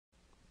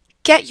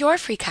Get your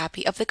free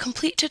copy of the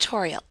complete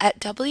tutorial at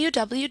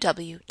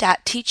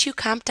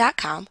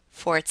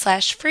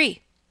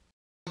www.teachucomp.com/free.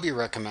 Adobe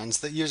recommends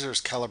that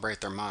users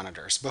calibrate their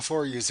monitors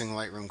before using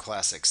Lightroom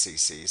Classic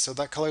CC so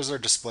that colors are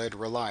displayed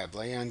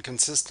reliably and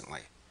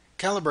consistently.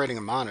 Calibrating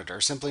a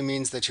monitor simply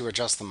means that you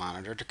adjust the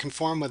monitor to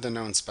conform with a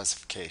known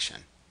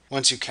specification.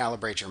 Once you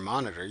calibrate your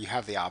monitor, you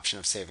have the option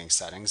of saving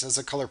settings as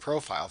a color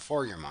profile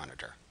for your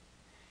monitor.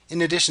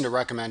 In addition to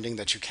recommending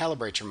that you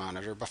calibrate your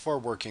monitor before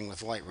working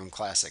with Lightroom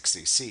Classic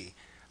CC,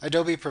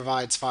 Adobe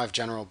provides 5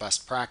 general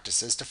best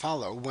practices to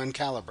follow when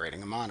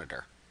calibrating a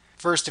monitor.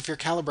 First, if you're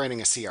calibrating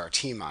a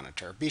CRT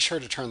monitor, be sure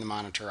to turn the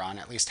monitor on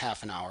at least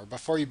half an hour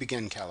before you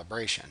begin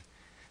calibration.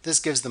 This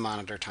gives the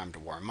monitor time to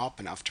warm up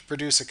enough to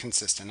produce a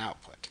consistent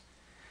output.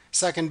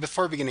 Second,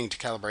 before beginning to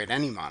calibrate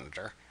any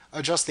monitor,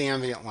 adjust the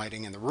ambient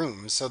lighting in the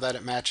room so that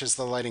it matches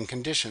the lighting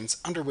conditions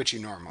under which you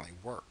normally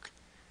work.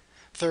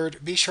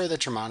 Third, be sure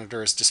that your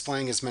monitor is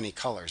displaying as many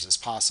colors as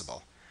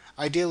possible.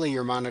 Ideally,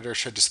 your monitor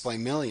should display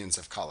millions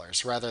of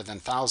colors rather than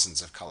thousands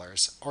of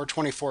colors, or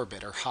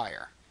 24-bit or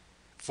higher.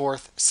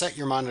 Fourth, set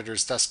your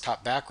monitor's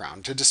desktop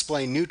background to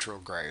display neutral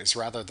grays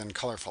rather than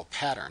colorful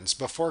patterns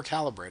before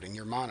calibrating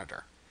your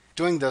monitor.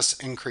 Doing this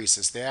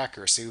increases the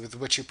accuracy with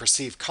which you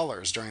perceive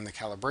colors during the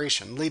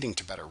calibration, leading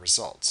to better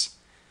results.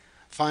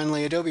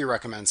 Finally, Adobe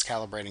recommends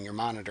calibrating your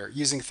monitor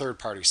using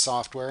third-party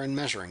software and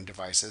measuring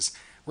devices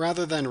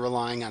rather than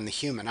relying on the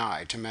human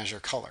eye to measure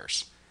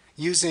colors.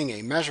 Using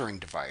a measuring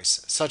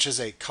device, such as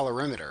a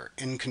colorimeter,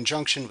 in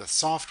conjunction with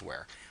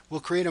software,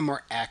 will create a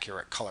more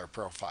accurate color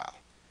profile.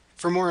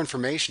 For more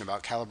information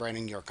about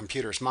calibrating your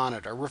computer's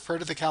monitor, refer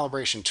to the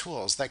calibration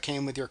tools that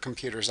came with your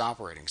computer's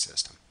operating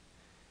system.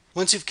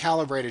 Once you've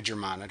calibrated your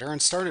monitor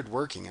and started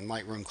working in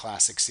Lightroom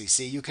Classic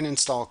CC, you can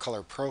install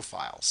color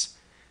profiles.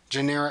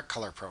 Generic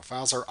color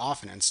profiles are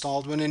often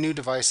installed when a new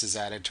device is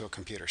added to a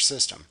computer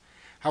system.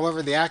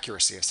 However, the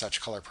accuracy of such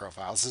color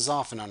profiles is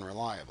often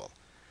unreliable.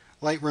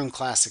 Lightroom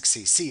Classic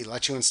CC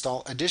lets you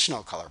install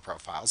additional color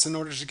profiles in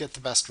order to get the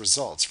best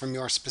results from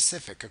your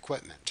specific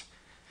equipment.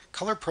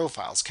 Color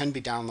profiles can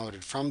be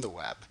downloaded from the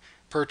web,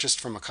 purchased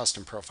from a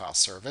custom profile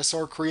service,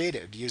 or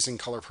created using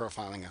color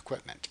profiling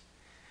equipment.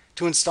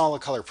 To install a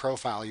color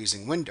profile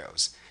using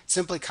Windows,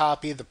 simply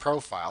copy the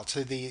profile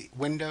to the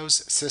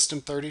Windows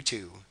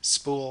System32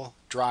 Spool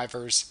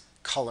Drivers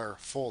Color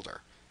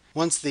folder.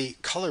 Once the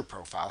color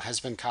profile has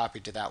been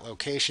copied to that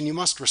location, you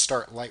must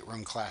restart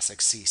Lightroom Classic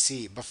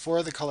CC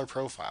before the color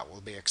profile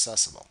will be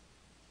accessible.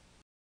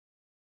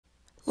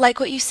 Like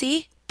what you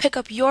see? Pick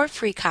up your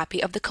free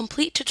copy of the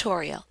complete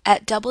tutorial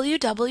at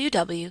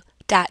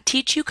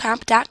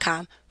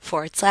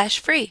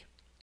www.teachucomp.com/free.